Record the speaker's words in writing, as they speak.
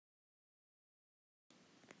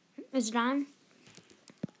Is it on?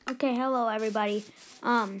 Okay, hello everybody.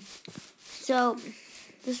 So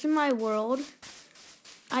this is my world.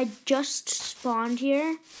 I just spawned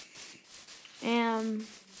here, and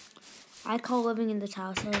I call living in this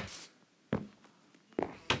house.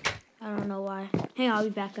 I don't know why. Hang on, I'll be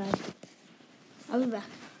back, guys. I'll be back.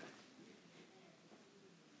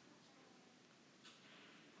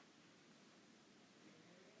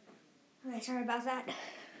 Okay, sorry about that.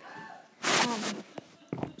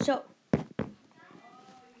 So,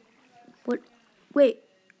 what? Wait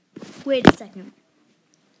a second.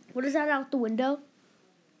 What is that out the window?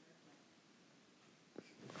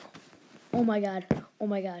 Oh my god! Oh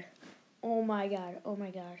my god! Oh my god! Oh my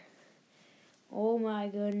god! Oh my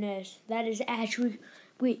goodness! That is actually.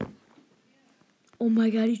 Wait. Oh my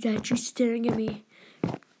god! He's actually staring at me.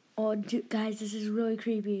 Oh, dude, guys, this is really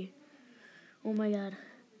creepy. Oh my god.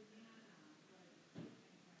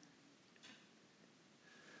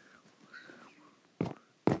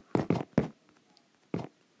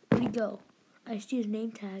 Where'd he go? I see his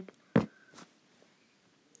name tag.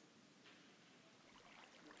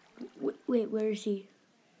 Wait, where is he?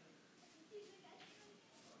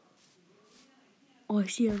 Oh, I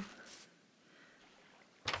see him.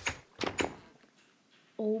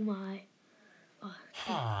 Oh my.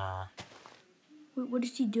 Wait, what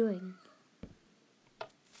is he doing?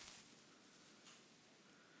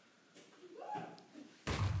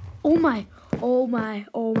 Oh my. Oh my.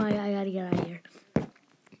 Oh my. I gotta get out of here.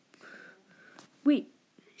 Wait,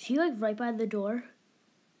 is he like right by the door?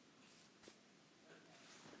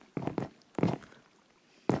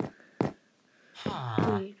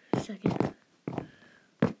 Wait a second.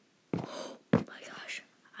 Oh my gosh.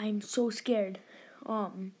 I'm so scared.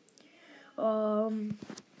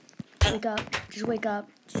 Wake up. Just wake up.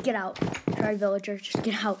 Just get out. Sorry, villager. Just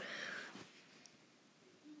get out.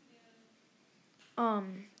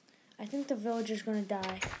 I think the villager's gonna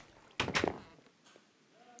die.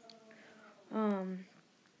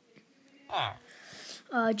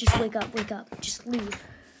 Just wake up. Wake up. Just leave.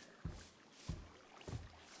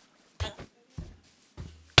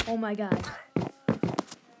 Oh my god.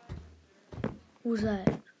 What was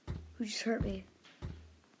that? Who just hurt me?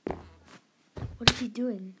 What is he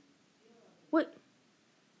doing? What?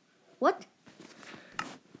 What?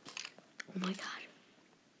 Oh my god.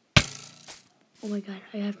 Oh my god,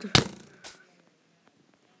 I have to...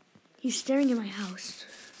 He's staring at my house.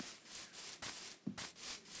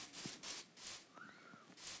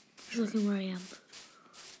 He's looking where I am.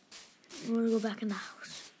 I want to go back in the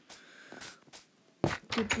house.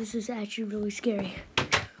 Dude, this is actually really scary.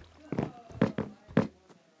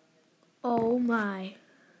 Oh my.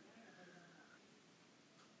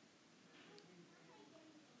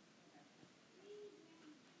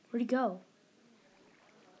 Where'd he go?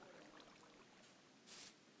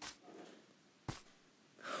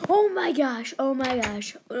 Oh my gosh. Oh my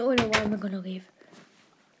gosh. Oh no, why am I gonna leave?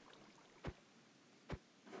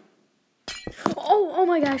 Oh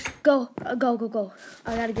my gosh. Go. Go.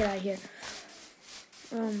 I gotta get out of here.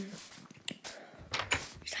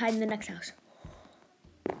 Just hide in the next house.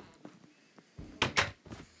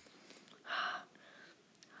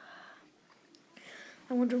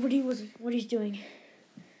 I wonder what he's doing.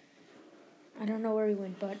 I don't know where he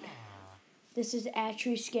went, but this is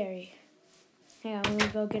actually scary. Hang on, I'm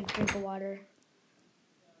gonna go get a drink of water.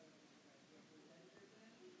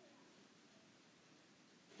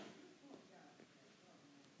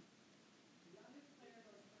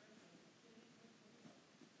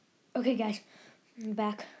 Okay, guys, I'm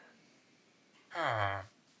back.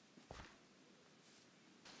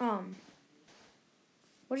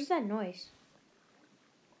 What is that noise?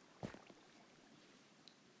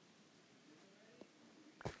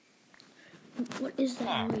 What is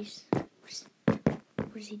that noise?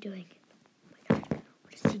 What is he doing? Oh my god,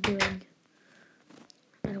 what is he doing?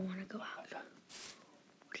 I don't want to go out.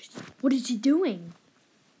 What is he doing?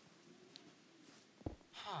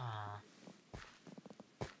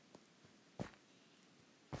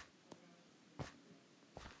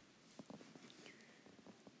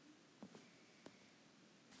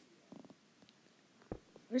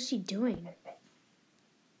 What is he doing?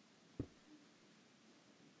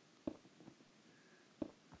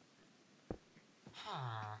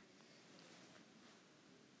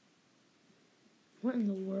 What in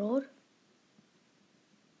the world?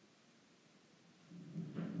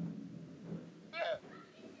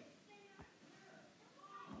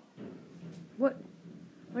 What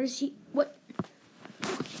is he? What?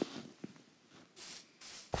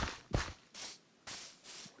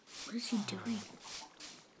 What is he doing?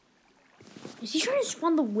 Is he trying to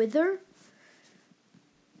spawn the wither?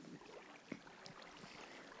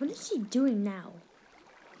 What is he doing now?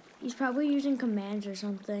 He's probably using commands or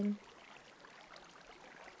something.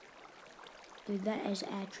 Dude, that is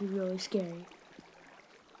actually really scary.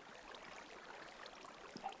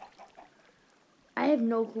 I have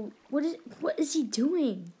no clue. What is he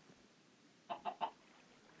doing?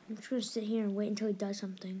 I'm just gonna sit here and wait until he does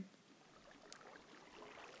something.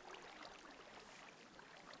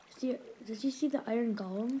 Does he see the iron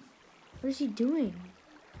golem? What is he doing?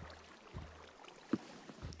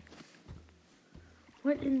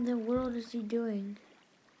 What in the world is he doing?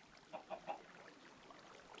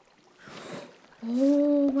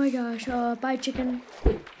 Oh my gosh, bye chicken.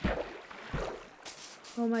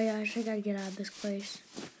 Oh my gosh, I gotta get out of this place.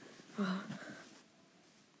 Oh.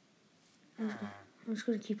 I'm just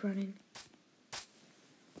gonna keep running.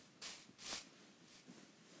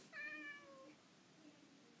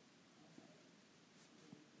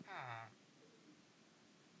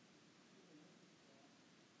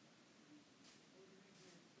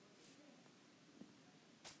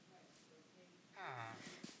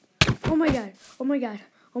 Oh my god, oh my god,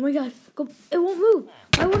 oh my god. Go, it won't move.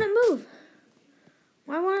 Why won't it move?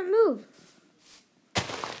 Why won't it move?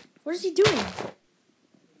 What is he doing?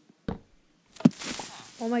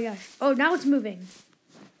 Oh my gosh. Oh, now it's moving.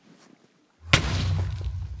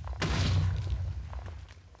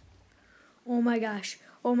 Oh my gosh.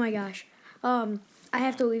 Oh my gosh. I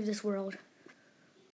have to leave this world.